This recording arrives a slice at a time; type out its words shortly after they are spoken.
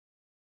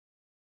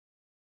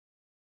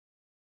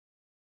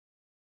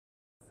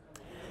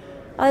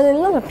And a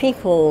lot of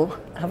people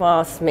have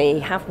asked me,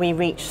 have we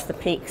reached the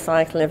peak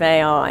cycle of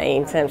AI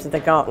in terms of the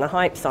Gartner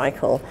hype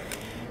cycle?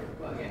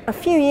 A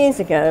few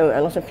years ago,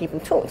 a lot of people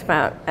talked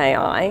about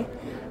AI,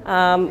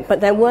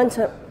 but there weren't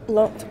a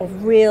lot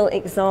of real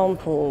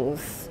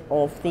examples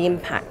of the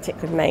impact it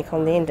could make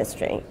on the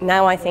industry.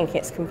 Now I think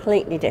it's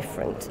completely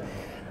different.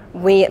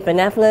 We at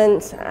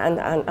Benevolent and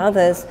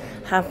others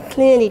have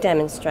clearly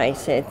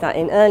demonstrated that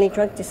in early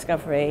drug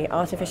discovery,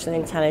 artificial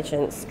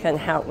intelligence can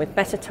help with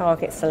better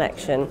target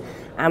selection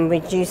and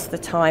reduce the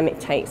time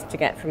it takes to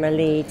get from a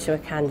lead to a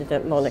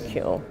candidate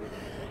molecule.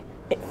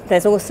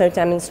 There's also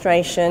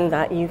demonstration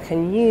that you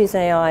can use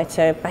AI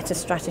to better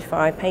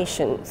stratify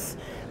patients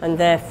and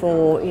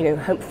therefore,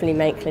 hopefully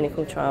make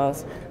clinical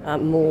trials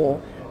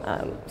more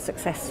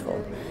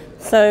successful.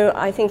 So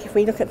I think if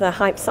we look at the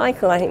hype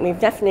cycle, I think we've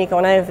definitely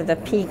gone over the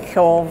peak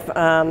of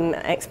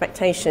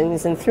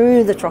expectations and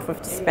through the trough of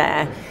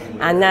despair,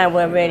 and now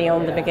we're really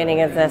on the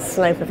beginning of the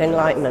slope of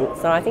enlightenment.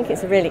 So I think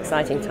it's a really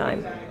exciting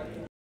time.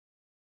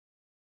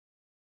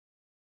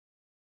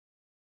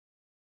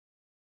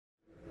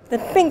 The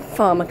big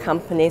pharma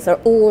companies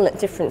are all at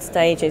different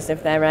stages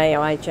of their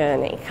AI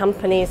journey.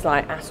 Companies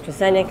like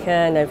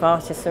AstraZeneca,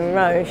 Novartis and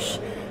Roche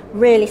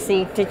really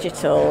see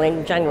digital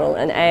in general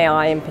and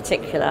AI in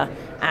particular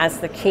as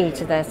the key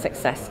to their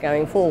success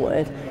going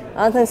forward.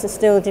 Others are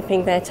still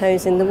dipping their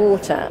toes in the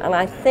water, and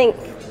I think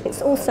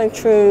it's also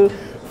true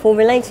for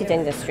related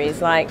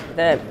industries like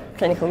the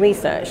clinical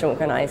research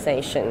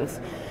organisations.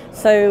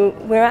 So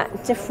we're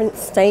at different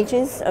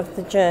stages of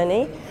the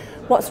journey.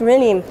 What's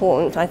really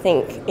important, I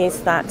think,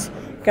 is that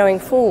going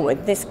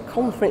forward, this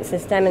conference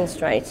has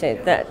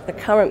demonstrated that the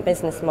current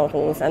business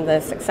models and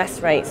the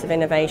success rates of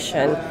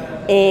innovation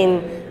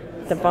in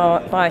the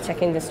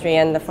biotech industry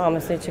and the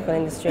pharmaceutical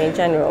industry in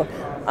general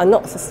are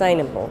not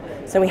sustainable.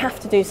 So we have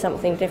to do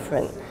something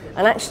different.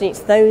 And actually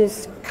it's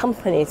those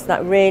companies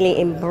that really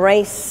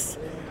embrace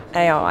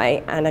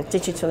AI and a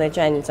digital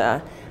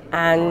agenda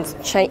and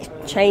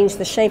change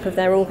the shape of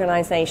their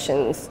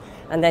organisations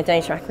and their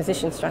data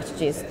acquisition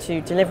strategies to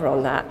deliver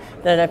on that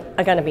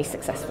are going to be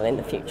successful in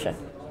the future.